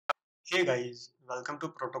Hey guys, welcome to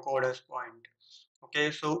Protocoder's Point.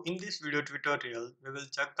 Okay, so in this video tutorial, we will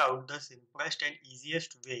check out the simplest and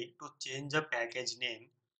easiest way to change a package name.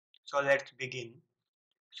 So let's begin.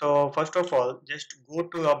 So first of all, just go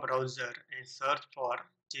to a browser and search for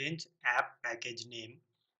change app package name.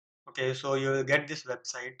 Okay, so you will get this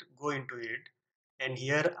website, go into it, and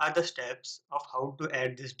here are the steps of how to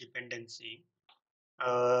add this dependency.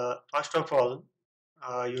 First of all,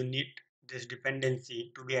 you need this dependency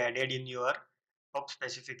to be added in your pub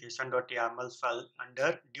specification.yaml file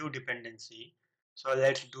under due dependency. So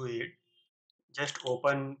let's do it. Just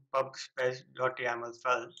open pub spec.yaml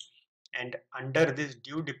file, and under this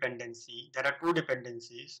due dependency, there are two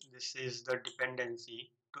dependencies. This is the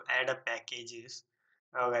dependency to add a packages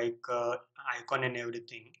icon and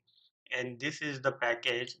everything, and this is the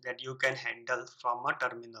package that you can handle from a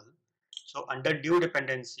terminal. So under due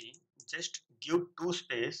dependency, just give two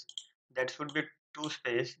space, that should be two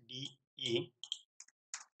space de,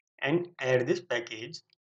 and add this package.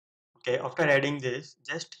 Okay, after adding this,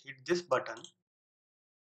 just hit this button.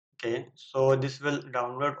 Okay, so this will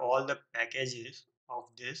download all the packages of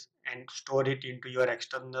this and store it into your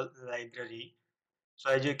external library. So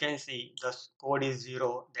as you can see, the code is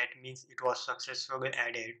 0, that means it was successfully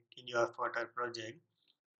added in your Flutter project.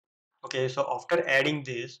 Okay, so after adding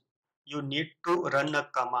this, you need to run a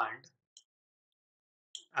command,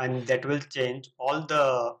 and that will change all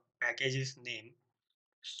the packages name.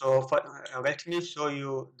 So for let me show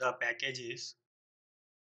you the packages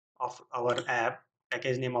of our app,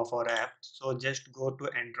 package name of our app. So just go to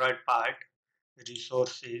Android part,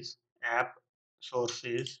 resources, app,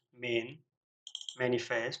 sources, main,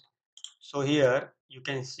 manifest. So here you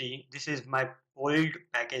can see this is my old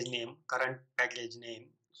package name, current package name.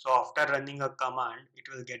 So after running a command, it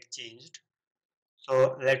will get changed.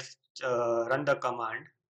 So let's run the command.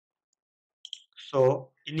 So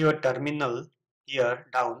in your terminal here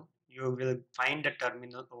down, you will find the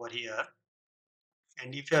terminal over here.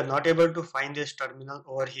 And if you are not able to find this terminal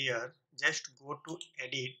over here, just go to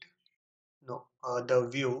edit, no, the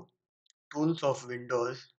view, tools of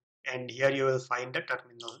Windows, and here you will find the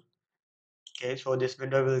terminal. Okay, so this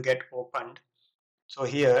window will get opened. So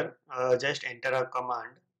here just enter a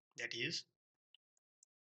command, that is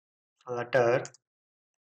flutter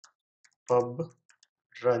pub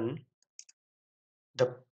run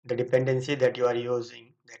the dependency that you are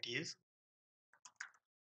using, that is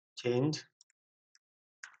change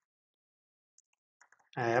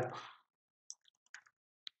app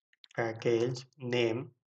package name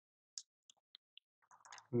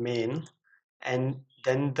main, and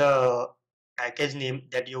then the package name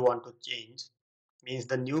that you want to change, means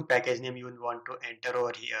the new package name you want to enter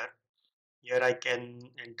over here. Here I can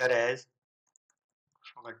enter as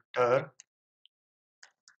flutter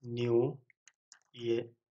new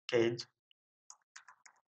package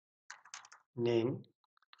name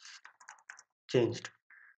changed.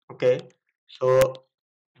 Okay, so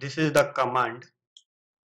this is the command,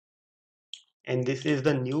 and this is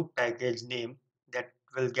the new package name that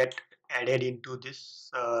will get added into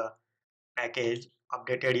this package,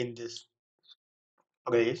 updated in this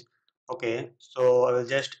place. Okay, so I will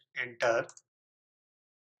just enter.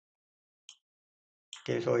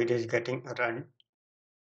 Okay, so it is getting run.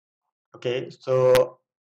 Okay, so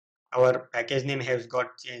our package name has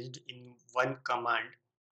got changed in one command.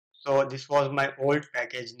 So this was my old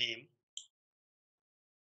package name,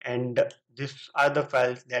 and these are the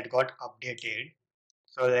files that got updated.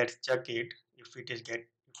 So let's check it if it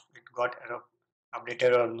got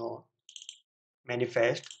updated or no.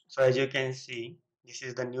 Manifest. So as you can see, this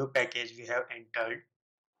is the new package we have entered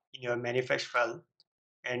in your manifest file,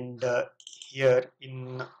 and here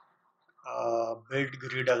in build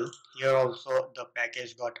griddle, here also the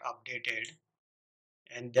package got updated,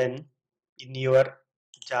 and then in your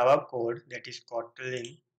Java code, that is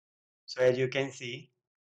Kotlin. So as you can see,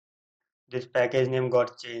 this package name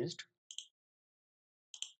got changed,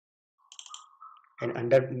 and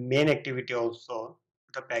under main activity also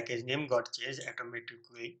the package name got changed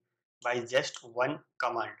automatically by just one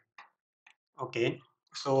command. Okay,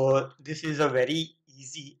 so this is a very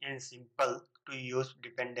easy and simple to use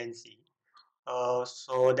dependency.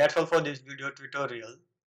 So that's all for this video tutorial.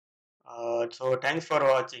 So thanks for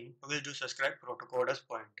watching. Please do subscribe Protocoder's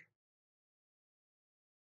Point.